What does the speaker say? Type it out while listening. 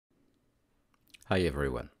Hi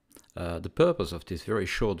everyone. The purpose of this very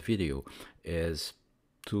short video is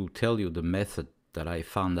to tell you the method that I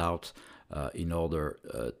found out in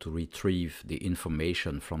order to retrieve the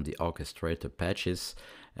information from the orchestrator patches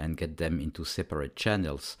and get them into separate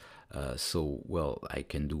channels so I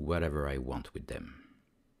can do whatever I want with them.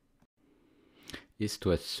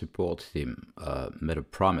 East-West support team made a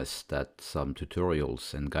promise that some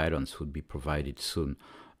tutorials and guidance would be provided soon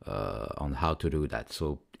on how to do that.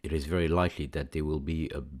 So it is very likely that there will be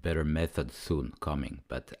a better method soon coming,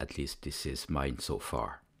 but at least this is mine so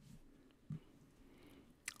far.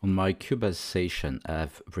 On my Cubase session,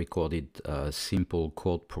 I've recorded a simple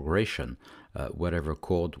chord progression, whatever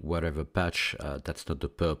chord, whatever patch. That's not the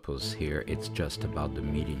purpose here, it's just about the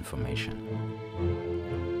MIDI information.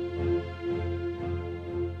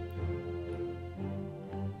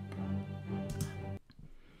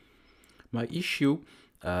 My issue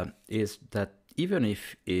is that even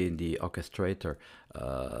if in the orchestrator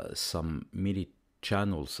some MIDI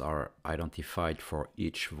channels are identified for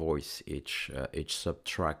each voice, each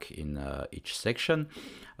subtrack in each section,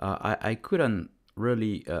 I couldn't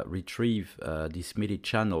really retrieve these MIDI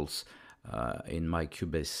channels in my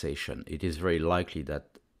Cubase session. It is very likely that,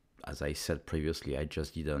 as I said previously, I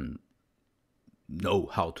just didn't know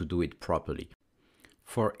how to do it properly.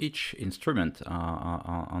 For each instrument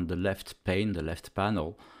on the left pane, the left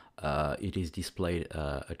panel, it is displayed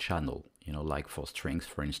a channel, you know, like for strings,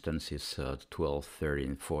 for instance, is 12,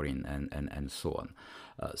 13, 14, and so on.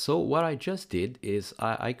 So what I just did is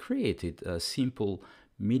I created a simple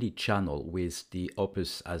MIDI channel with the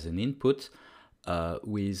Opus as an input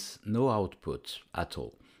with no output at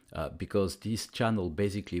all, because this channel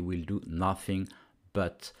basically will do nothing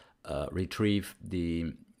but retrieve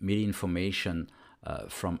the MIDI information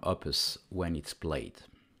from Opus when it's played.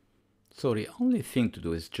 So the only thing to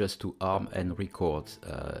do is just to arm and record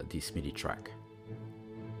this MIDI track.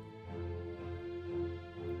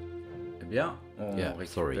 Yeah,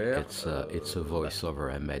 sorry, it's a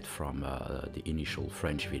voiceover I made from the initial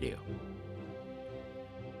French video.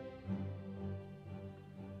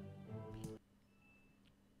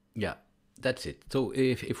 Yeah, that's it. So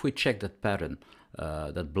if we check that pattern,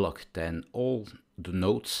 that block, then all the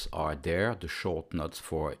notes are there, the short notes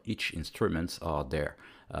for each instrument are there.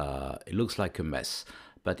 It looks like a mess,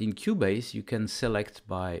 but in Cubase you can select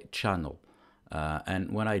by channel.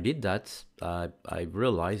 And when I did that, I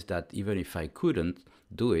realized that even if I couldn't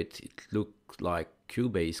do it, it looked like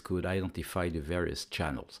Cubase could identify the various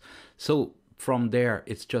channels. So from there,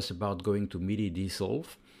 it's just about going to MIDI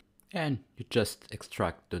dissolve, and you just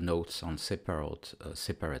extract the notes on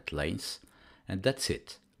separate lanes, and that's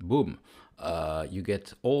it. Boom. You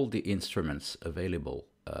get all the instruments available.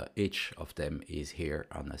 Each of them is here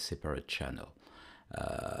on a separate channel.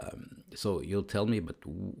 So you'll tell me, but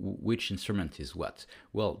which instrument is what?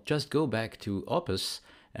 Well, just go back to Opus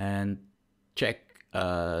and check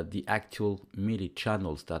the actual MIDI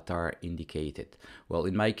channels that are indicated. Well,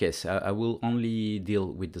 in my case, I will only deal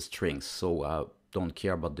with the strings, so I don't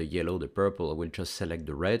care about the yellow, the purple. I will just select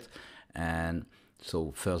the red, and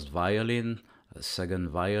so first violin, second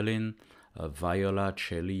violin, viola,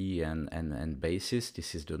 cello, and basses.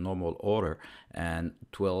 This is the normal order, and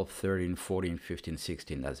 12, 13, 14, 15,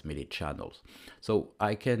 16 as MIDI channels. So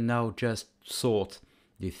I can now just sort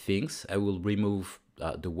the things. I will remove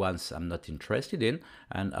the ones I'm not interested in,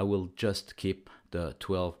 and I will just keep the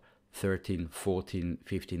 12, 13, 14,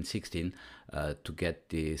 15, 16 to get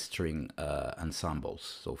the string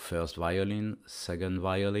ensembles. So first violin, second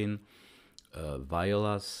violin,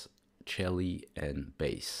 violas, cello, and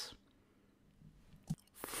bass.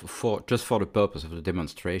 Just for the purpose of the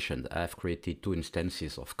demonstration, I've created two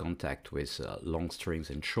instances of contact with long strings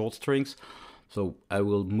and short strings. So I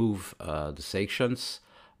will move the sections.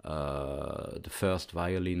 The first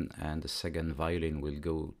violin and the second violin will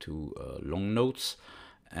go to long notes,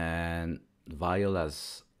 and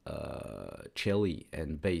violas, cello,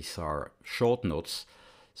 and bass are short notes.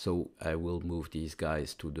 So I will move these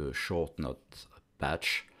guys to the short note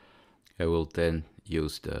patch. I will then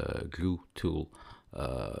use the glue tool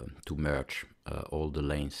to merge all the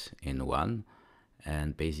lanes in one,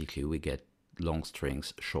 and basically we get long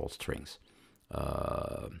strings, short strings.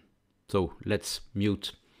 So let's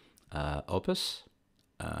mute Opus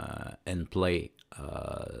and play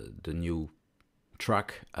the new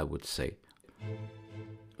track, I would say.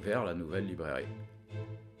 Vers la nouvelle librairie.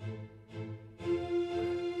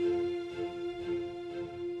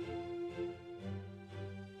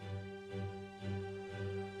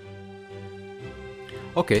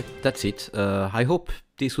 Okay, that's it. I hope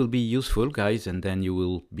this will be useful, guys, and then you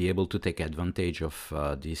will be able to take advantage of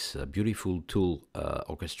this beautiful tool,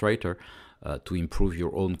 Orchestrator, to improve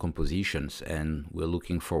your own compositions. And we're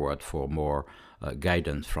looking forward for more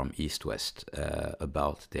guidance from East West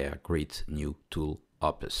about their great new tool,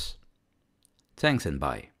 Opus. Thanks and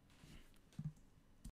bye.